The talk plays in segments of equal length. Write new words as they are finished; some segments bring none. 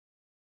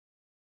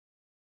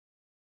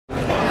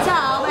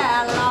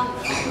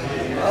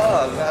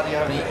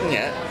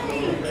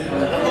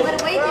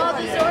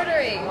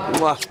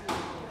What?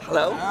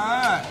 Hello.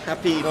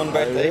 Happy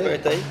birthday.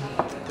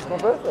 It's my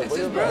birthday. It's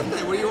his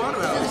birthday. What do you want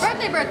about it? It's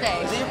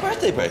birthday. Is it your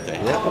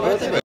birthday? Yeah, my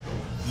birthday.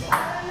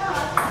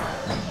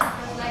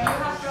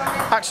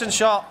 Action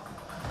shot.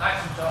 Here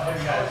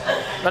we go.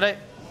 Ready?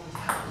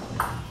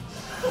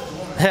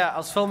 Yeah, I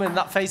was filming.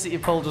 That face that you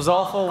pulled was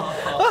awful. I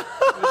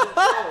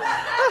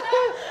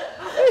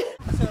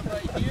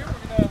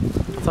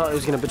thought he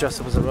was going to be dressed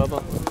up as a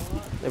robot.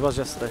 It was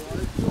yesterday.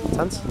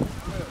 Tense.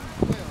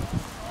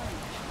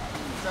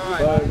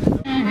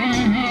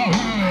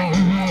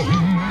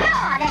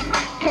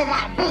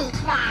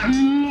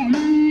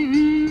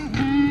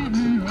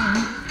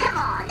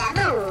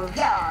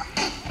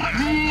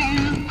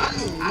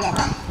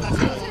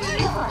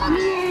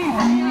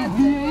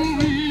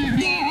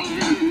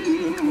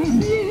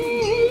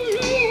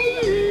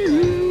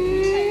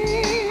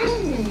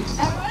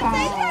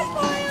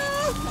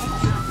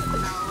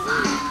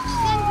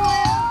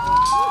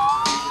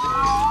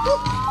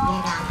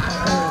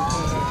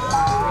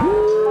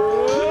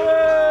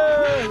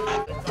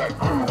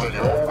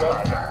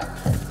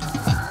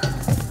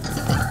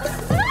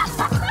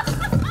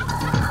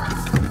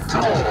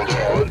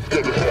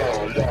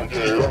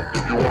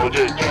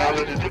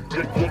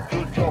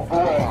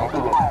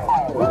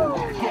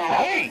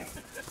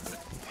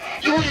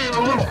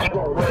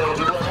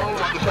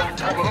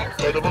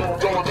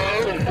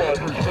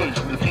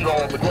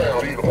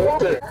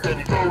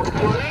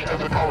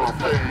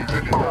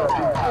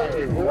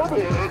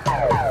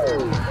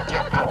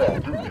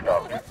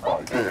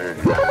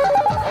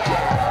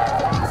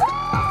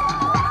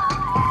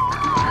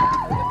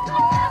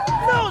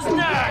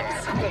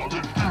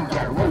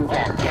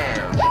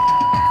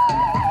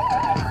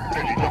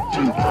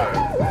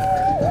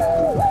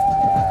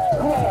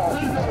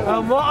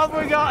 And what have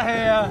we got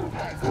here?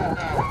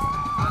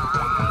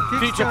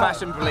 Future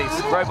fashion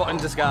police, robot in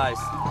disguise.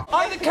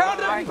 On the count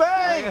of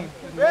bang!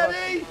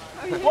 Ready?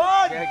 1,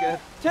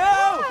 2,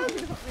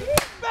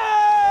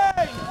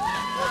 bang!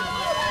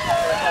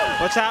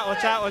 Watch out,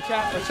 watch out, watch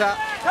out, watch out.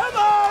 Come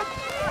on!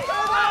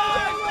 Come on!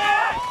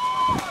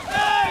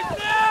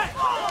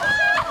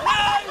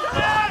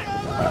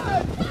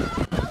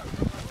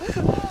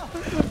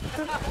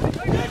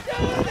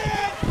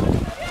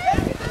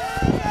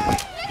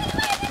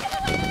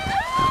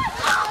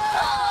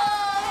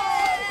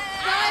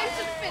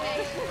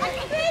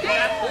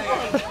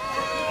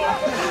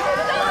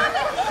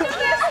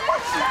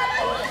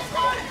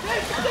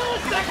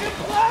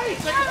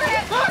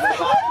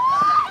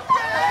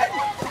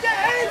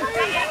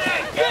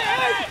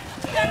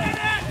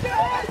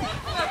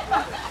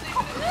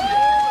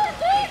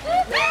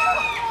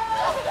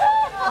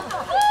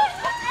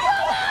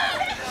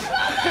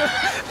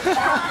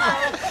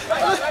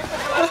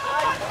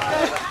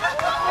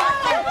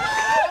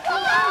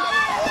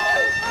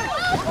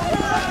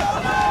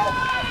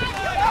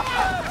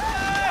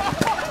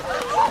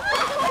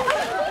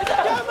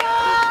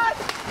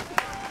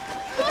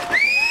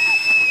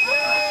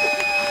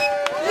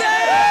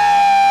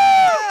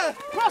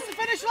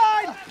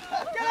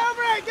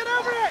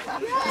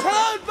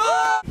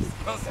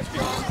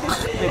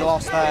 Big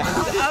loss there.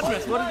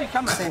 What did you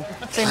come to?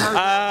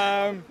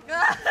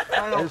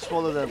 Who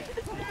swallowed him?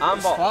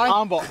 Armbot.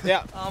 Armbot,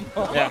 yeah.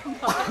 Yeah.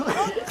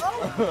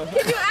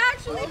 Can you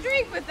actually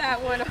drink with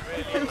that one?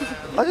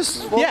 I just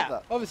swallowed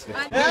that. Obviously.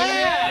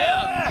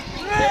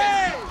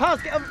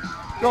 Paz, get up.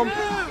 Go on.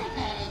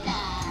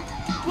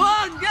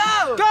 1,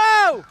 go!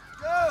 Go!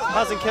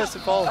 Paz and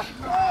Kirsten fall. Come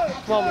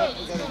on.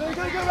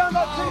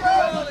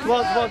 Come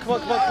on, come on, come on,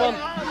 come on, come on.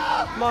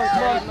 Come on,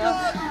 come on.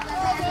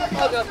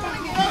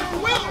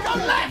 Will, go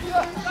left!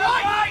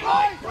 Right!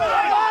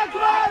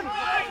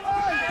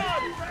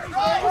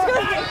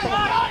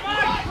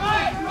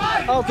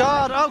 Oh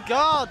God, oh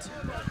God!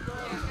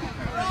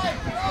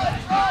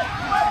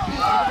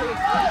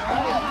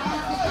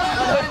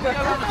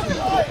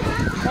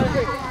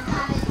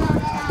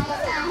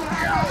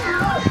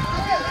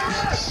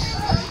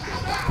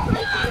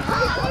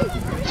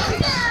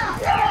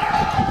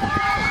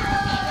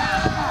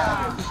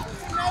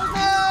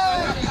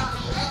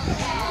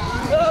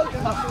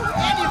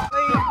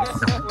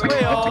 We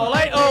all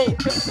ate oh!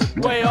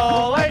 We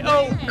all ate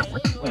oh!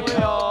 We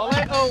all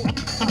ate oh!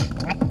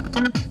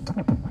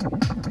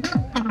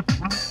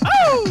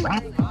 Oh!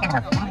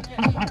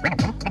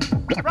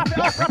 Wrap it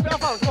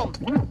off, Alan, come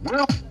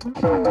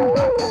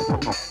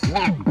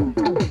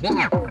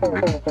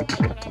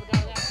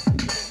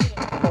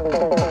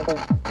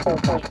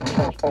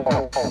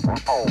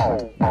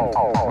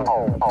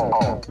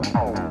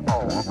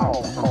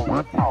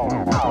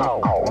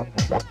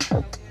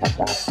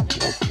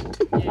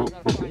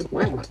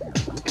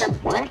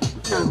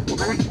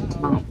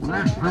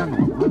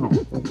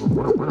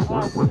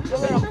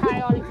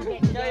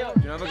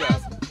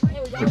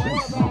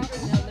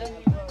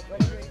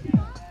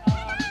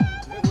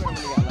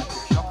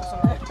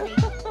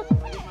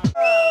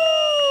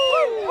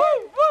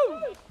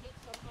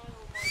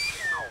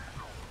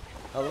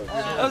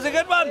That was a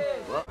good one.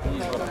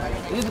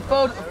 You do the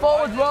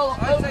forward roll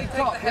over the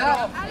top,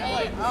 yeah?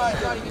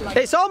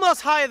 It's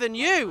almost higher than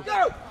you.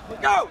 Go!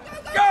 Go!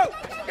 Go!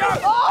 Go!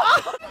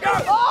 Oh! Go!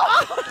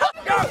 Oh!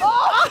 Go!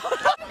 Oh!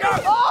 Go!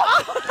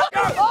 Oh!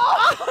 Go!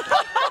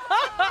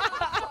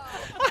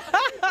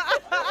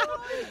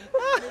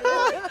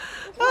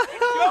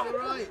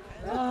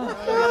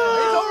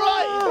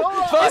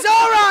 It's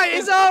all right.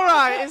 It's all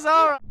right. It's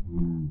all right.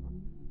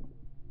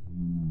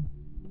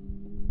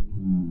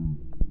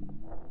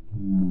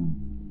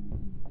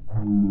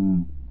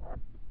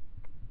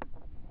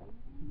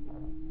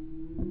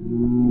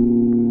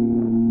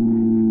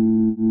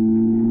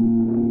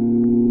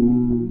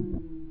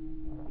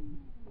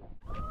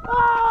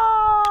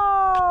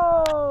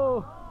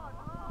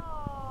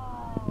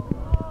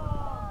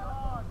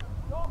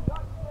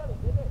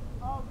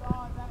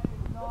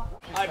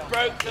 I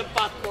broke the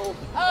buckle.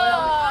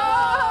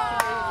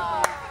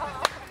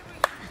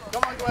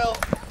 Come on, Will.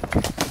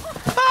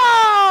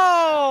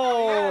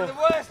 Oh! The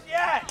worst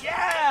yet,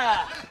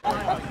 yeah!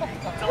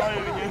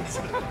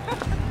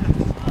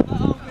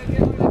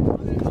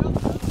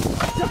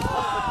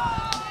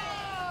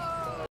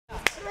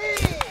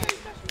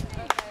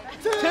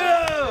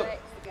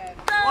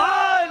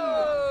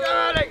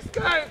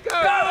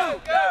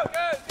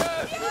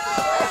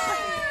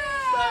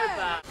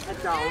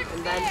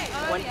 And then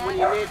when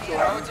you reach it,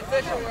 it's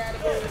official.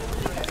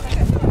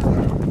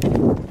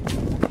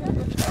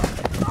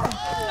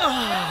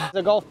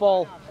 The golf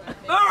ball.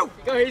 Oh!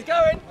 He's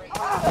going.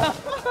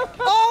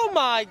 Oh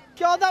my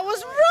God, that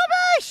was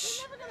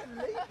rubbish!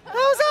 That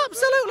was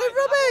absolutely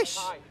rubbish!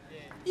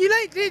 You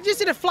just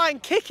did a flying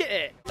kick at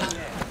it.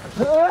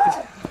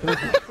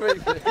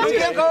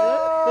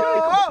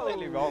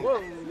 Completely wrong.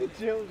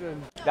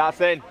 Children.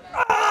 That's in.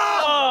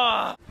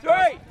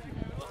 3,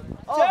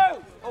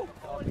 2.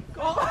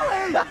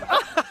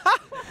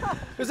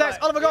 Who's next?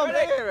 Oliver, go on. 3,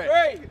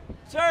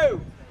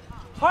 2.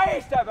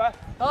 Highest ever.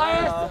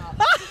 Highest.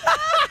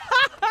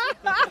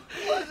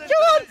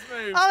 Come on,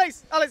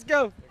 Alex,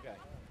 go. Okay.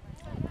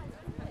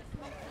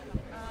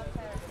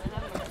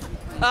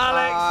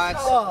 Alex.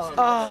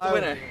 Oh. The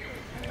winner.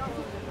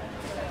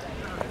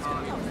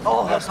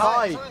 Oh, that's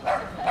high.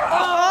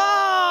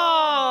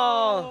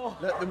 Oh!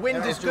 Look, the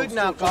wind is good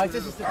now, guys.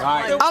 This is the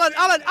Right. Alan.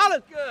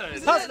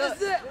 Good.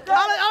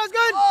 Alan's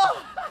good.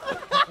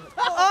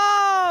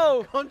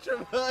 Oh!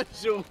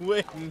 controversial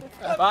win.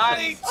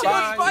 Bye.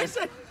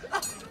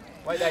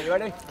 Wait there, you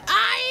ready?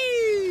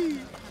 Aye!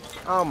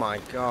 Oh my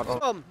God. Come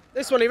on,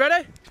 this one, are you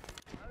ready?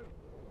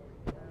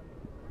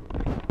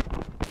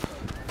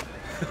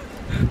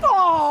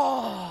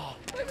 Oh!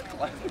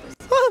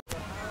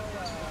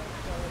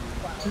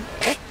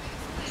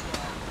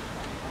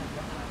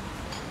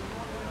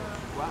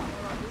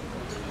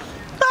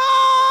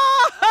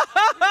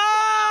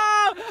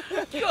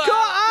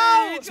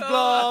 Beach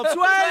Blob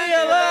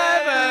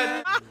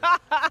 2011!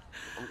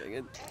 I'm getting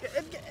in.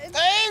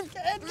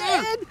 Get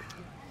in!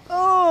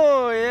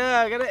 Oh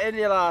yeah, get it in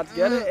you lads,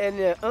 get it in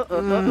you. Divine!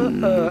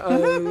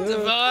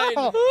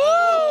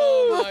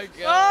 Oh my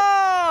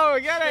God! Oh,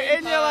 get it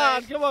in you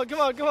lads! Come on.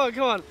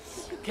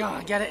 Go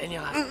on, get it in you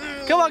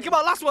lads. Come on,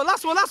 last one,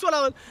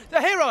 Alan.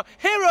 The hero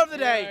of the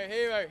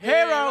day.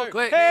 Hero.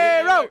 Quick.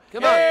 Hero.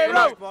 Come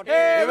on.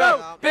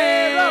 Hero.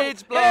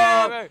 Beach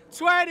Blob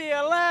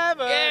 2011.